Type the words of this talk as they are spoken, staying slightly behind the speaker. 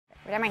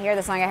Every time I hear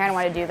the song, I kind of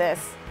want to do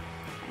this.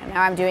 And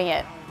now I'm doing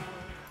it.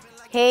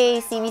 Hey,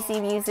 CBC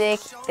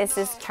Music, this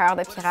is Coeur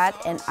de Pirate,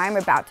 and I'm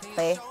about to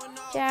play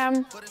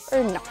Jam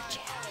or Not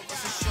Jam.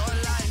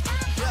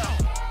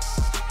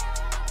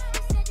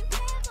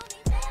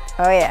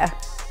 Oh yeah,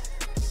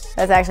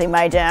 that's actually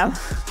my jam.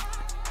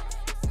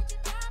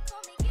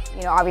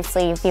 You know,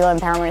 obviously female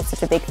empowerment is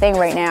such a big thing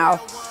right now.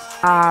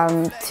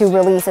 To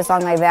release a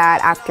song like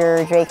that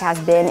after Drake has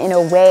been, in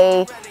a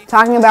way,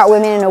 talking about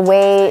women in a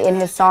way in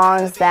his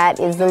songs that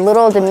is a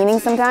little demeaning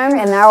sometimes,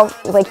 and now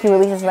like he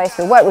releases Vice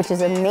for What, which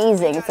is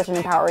amazing. It's such an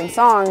empowering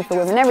song for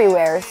women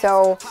everywhere.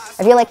 So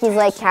I feel like he's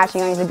like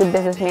catching on. He's a good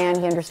businessman.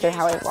 He understood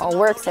how it all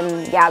works,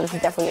 and yeah, this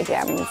is definitely a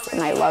jam,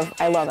 and I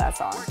love that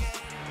song.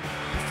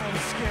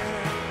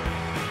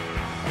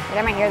 Every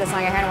time I hear the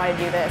song, I kind of want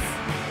to do this.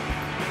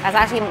 That's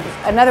actually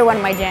another one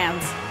of my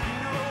jams.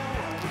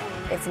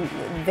 It's a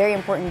very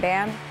important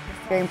band,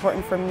 very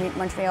important for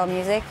Montreal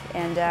music,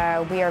 and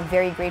we are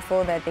very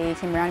grateful that they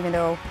came around, even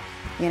though,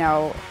 you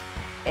know,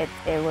 it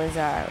was,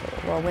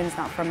 well, Wynn's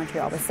not from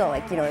Montreal, but still,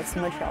 like, you know, it's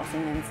the Montreal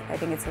scene, and I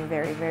think it's a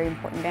very, very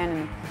important band,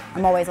 and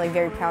I'm always, like,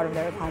 very proud of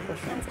their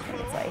accomplishments. I think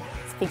it's, like,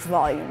 speaks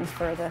volumes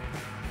for the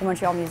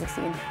Montreal music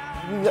scene.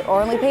 We're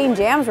only playing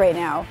jams right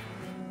now.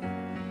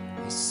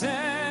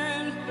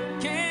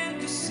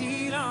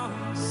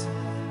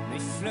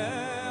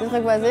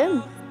 Rock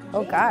voisine?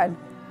 Oh God.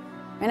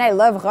 I mean, I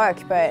love rock,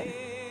 but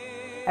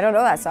I don't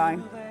know that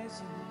song.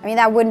 I mean,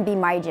 that wouldn't be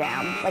my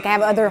jam. Like, I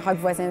have other rock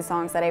voisine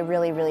songs that I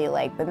really, really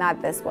like, but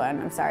not this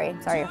one. I'm sorry.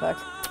 Sorry, Rook.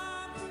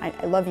 I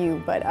love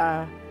you, but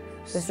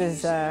this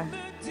is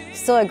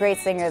still a great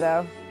singer,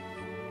 though.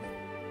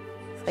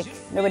 Like,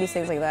 nobody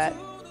sings like that.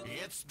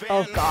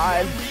 Oh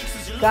God.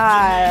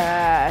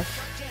 Gosh.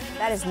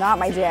 That is not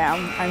my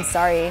jam. I'm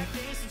sorry.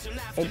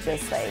 It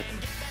just, like,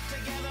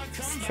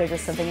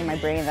 triggers something in my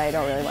brain that I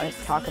don't really want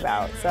to talk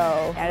about.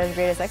 So, Canada's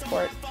greatest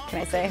export,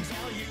 can I say?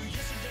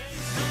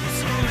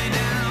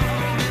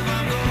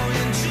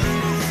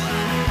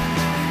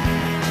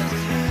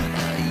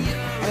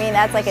 I mean,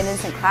 that's like an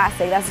instant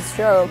classic. That's the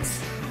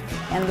Strokes.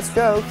 And the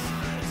Strokes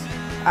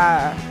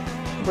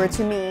were,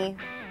 to me,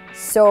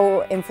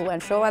 so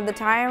influential at the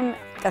time.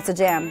 That's a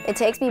jam. It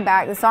takes me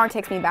back, the song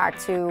takes me back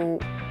to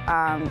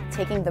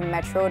taking the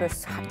metro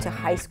to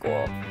high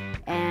school.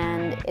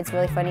 And it's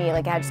really funny,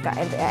 like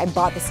I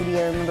bought the CD,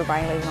 I remember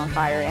buying Lights on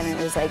Fire, and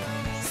it was like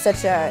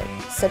such a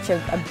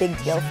big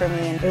deal for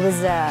me, and it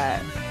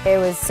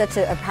was such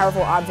a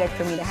powerful object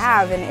for me to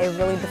have, and it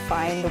really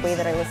defined the way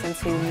that I listen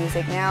to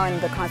music now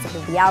and the concept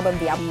of the album.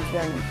 The album is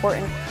very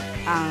important.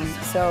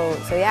 So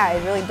yeah,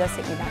 it really does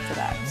take me back to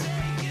that.